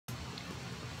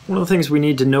One of the things we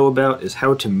need to know about is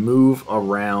how to move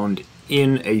around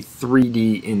in a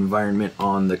 3D environment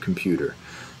on the computer.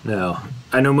 Now,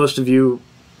 I know most of you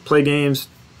play games,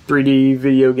 3D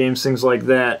video games, things like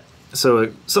that,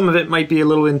 so some of it might be a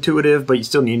little intuitive, but you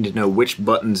still need to know which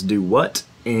buttons do what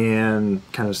and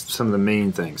kind of some of the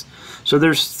main things. So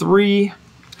there's three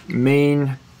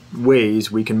main ways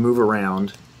we can move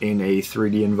around in a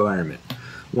 3D environment.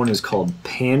 One is called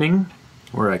panning,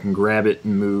 where I can grab it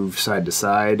and move side to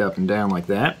side, up and down like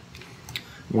that.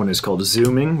 One is called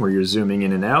zooming, where you're zooming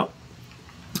in and out.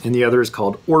 And the other is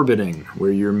called orbiting,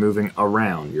 where you're moving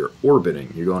around. You're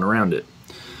orbiting, you're going around it.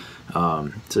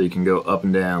 So you can go up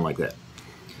and down like that.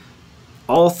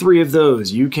 All three of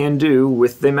those you can do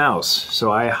with the mouse.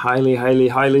 So I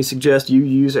highly suggest you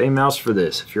use a mouse for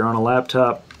this. If you're on a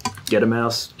laptop, get a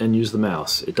mouse and use the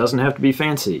mouse. It doesn't have to be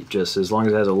fancy, just as long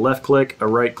as it has a left click, a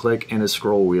right click, and a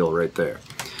scroll wheel right there.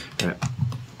 Right.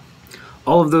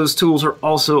 All of those tools are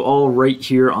also all right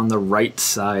here on the right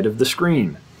side of the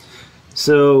screen.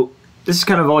 So this is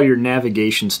kind of all your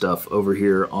navigation stuff over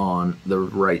here on the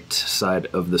right side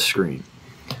of the screen.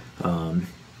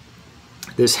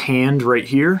 This hand right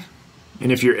here,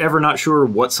 and if you're ever not sure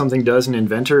what something does in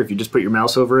Inventor, if you just put your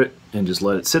mouse over it and just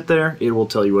let it sit there, it will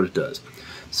tell you what it does.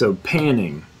 So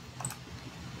panning,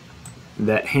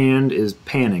 that hand is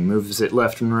panning, moves it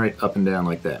left and right, up and down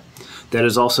like that. That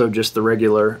is also just the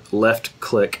regular left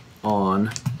click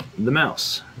on the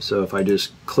mouse. So if I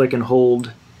just click and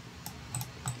hold,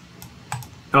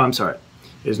 oh, I'm sorry,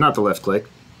 it's not the left click,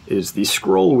 it is the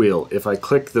scroll wheel. If I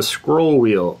click the scroll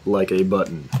wheel like a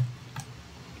button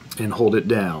and hold it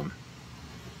down,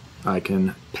 I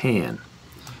can pan.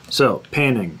 So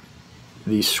panning,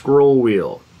 the scroll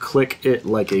wheel, click it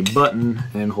like a button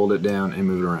and hold it down and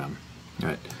move it around. All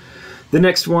right. The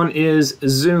next one is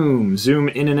zoom. Zoom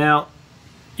in and out.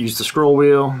 Use the scroll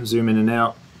wheel, zoom in and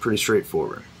out. Pretty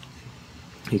straightforward.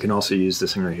 You can also use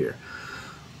this thing right here.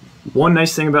 One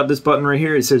nice thing about this button right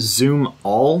here, it says zoom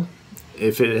all.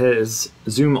 If it has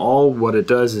zoom all, what it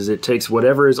does is it takes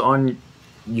whatever is on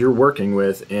you're working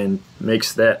with and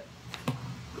makes that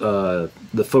the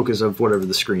focus of whatever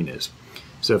the screen is.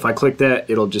 So if I click that,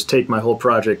 it'll just take my whole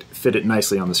project, fit it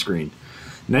nicely on the screen.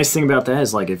 Nice thing about that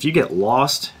is, like, if you get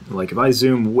lost, like if I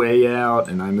zoom way out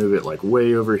and I move it like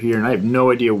way over here and I have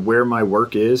no idea where my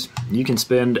work is, you can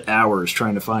spend hours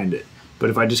trying to find it.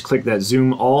 But if I just click that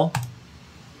zoom all,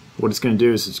 what it's going to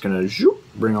do is it's going to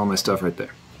bring all my stuff right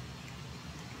there.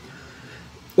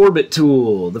 Orbit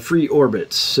tool, the free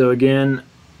orbits. So again,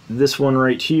 this one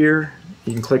right here,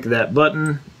 you can click that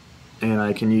button and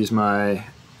I can use my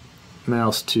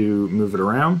mouse to move it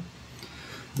around.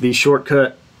 The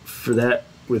shortcut for that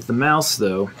with the mouse,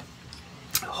 though,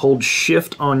 hold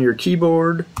shift on your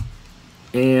keyboard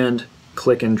and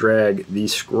click and drag the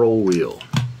scroll wheel.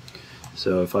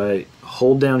 So if I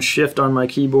hold down shift on my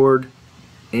keyboard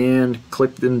and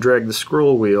click and drag the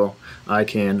scroll wheel, I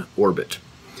can orbit.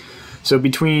 So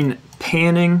between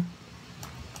panning,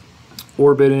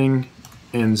 orbiting,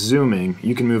 and zooming,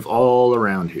 you can move all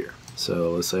around here.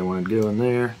 So let's say I want to go in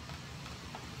there.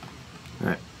 All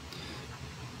right.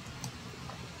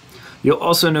 You'll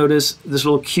also notice this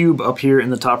little cube up here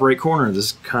in the top right corner. This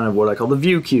is kind of what I call the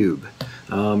view cube.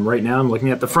 Right now I'm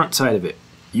looking at the front side of it.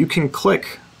 You can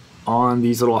click on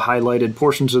these little highlighted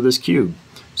portions of this cube.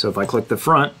 So if I click the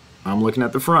front, I'm looking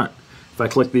at the front. If I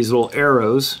click these little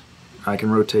arrows, I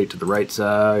can rotate to the right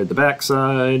side, the back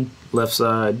side, left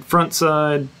side, front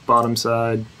side, bottom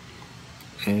side,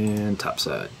 and top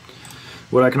side.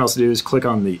 What I can also do is click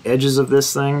on the edges of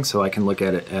this thing so I can look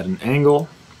at it at an angle.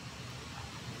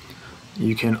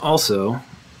 You can also,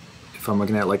 if I'm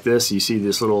looking at it like this, you see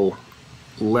this little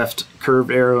left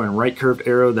curved arrow and right curved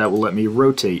arrow that will let me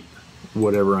rotate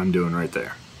whatever I'm doing right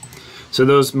there. So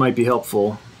those might be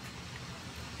helpful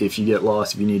if you get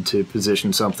lost, if you need to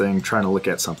position something, trying to look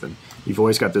at something. You've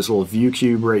always got this little view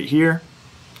cube right here,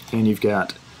 and you've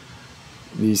got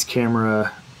these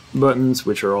camera buttons,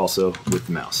 which are also with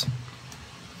the mouse.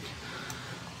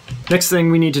 Next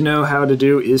thing we need to know how to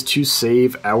do is to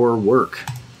save our work.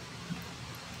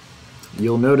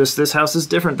 You'll notice this house is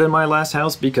different than my last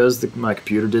house because my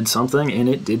computer did something and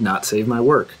it did not save my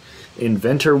work.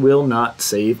 Inventor will not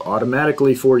save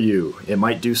automatically for you. It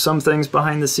might do some things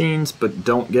behind the scenes, but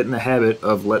don't get in the habit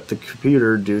of let the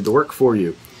computer do the work for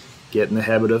you. Get in the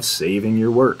habit of saving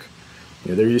your work.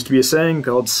 You know, there used to be a saying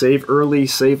called save early,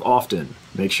 save often.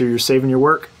 Make sure you're saving your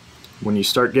work. When you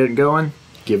start getting going,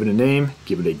 give it a name,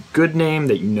 give it a good name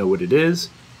that you know what it is,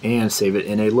 and save it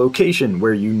in a location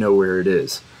where you know where it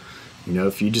is. You know,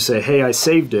 if you just say, hey, I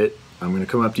saved it, I'm going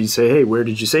to come up to you and say, hey, where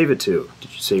did you save it to?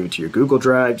 Did you save it to your Google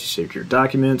Drive? Did you save it to your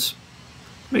documents?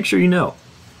 make sure you know.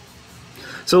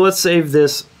 So let's save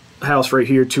this house right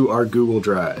here to our Google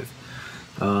Drive.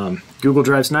 Google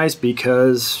Drive's nice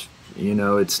because, you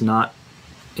know, it's not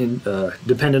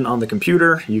dependent on the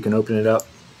computer. You can open it up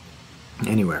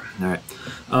anywhere. All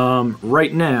right.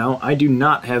 Right now, I do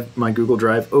not have my Google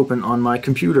Drive open on my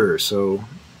computer. So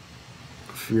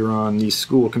if you're on these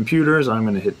school computers, I'm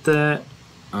going to hit that.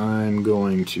 I'm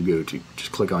going to go to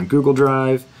just click on Google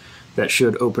Drive. That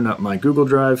should open up my Google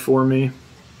Drive for me.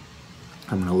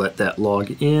 I'm going to let that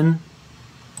log in.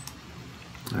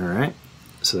 All right.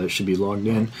 So that should be logged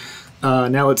in.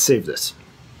 Now let's save this.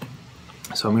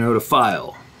 So I'm going to go to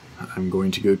File. I'm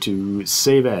going to go to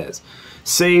Save As.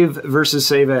 Save versus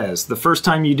Save As. The first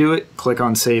time you do it, click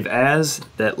on Save As.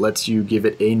 That lets you give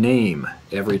it a name.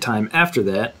 Every time after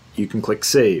that, you can click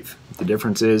Save. The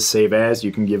difference is Save As,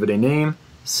 you can give it a name.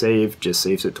 Save just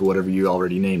saves it to whatever you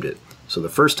already named it. So the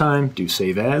first time, do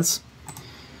Save As.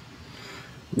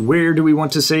 Where do we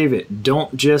want to save it?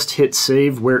 Don't just hit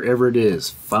save wherever it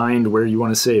is. Find where you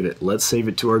want to save it. Let's save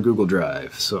it to our Google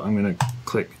Drive. So I'm going to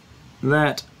click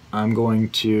that. I'm going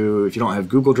to, if you don't have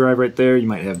Google Drive right there, you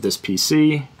might have this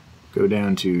PC. Go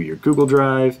down to your Google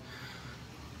Drive.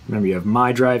 Remember, you have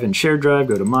My Drive and Shared Drive.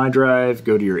 Go to My Drive.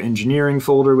 Go to your engineering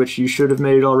folder, which you should have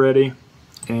made already,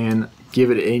 and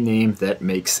give it a name that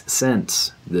makes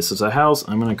sense. This is a house.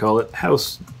 I'm going to call it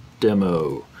House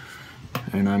Demo.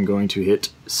 And I'm going to hit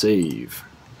save.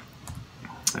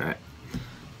 All right.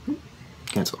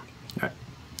 Cancel. All right.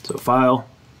 So File,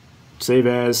 Save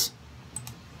As,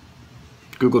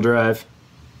 Google Drive.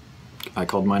 I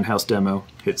called mine House Demo.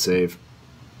 Hit save.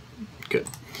 Good.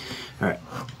 All right.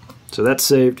 So that's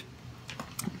saved.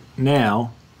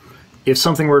 Now, if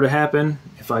something were to happen,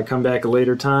 if I come back a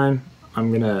later time, I'm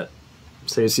going to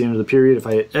say it's the end of the period. If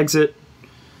I hit exit,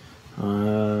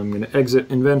 I'm going to exit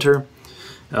Inventor.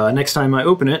 Next time I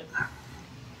open it,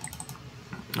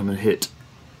 I'm going to hit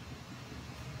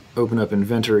open up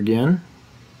Inventor again.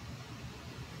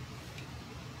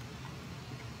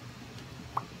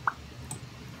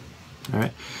 All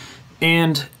right.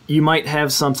 And you might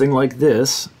have something like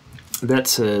this that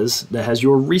has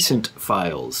your recent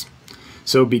files.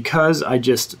 So because I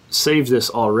just saved this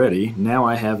already, now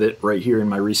I have it right here in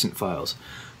my recent files.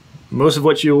 Most of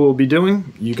what you will be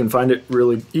doing, you can find it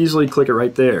really easily. Click it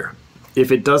right there. If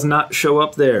it does not show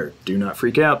up there, do not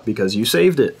freak out because you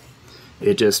saved it.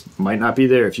 It just might not be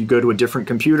there. If you go to a different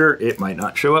computer, it might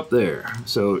not show up there.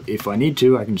 So if I need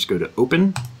to, I can just go to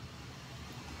Open,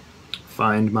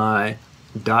 find my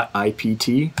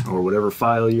 .ipt or whatever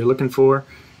file you're looking for,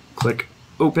 click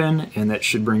Open, and that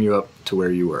should bring you up to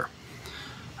where you were.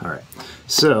 All right,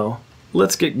 so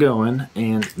let's get going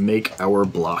and make our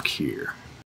block here.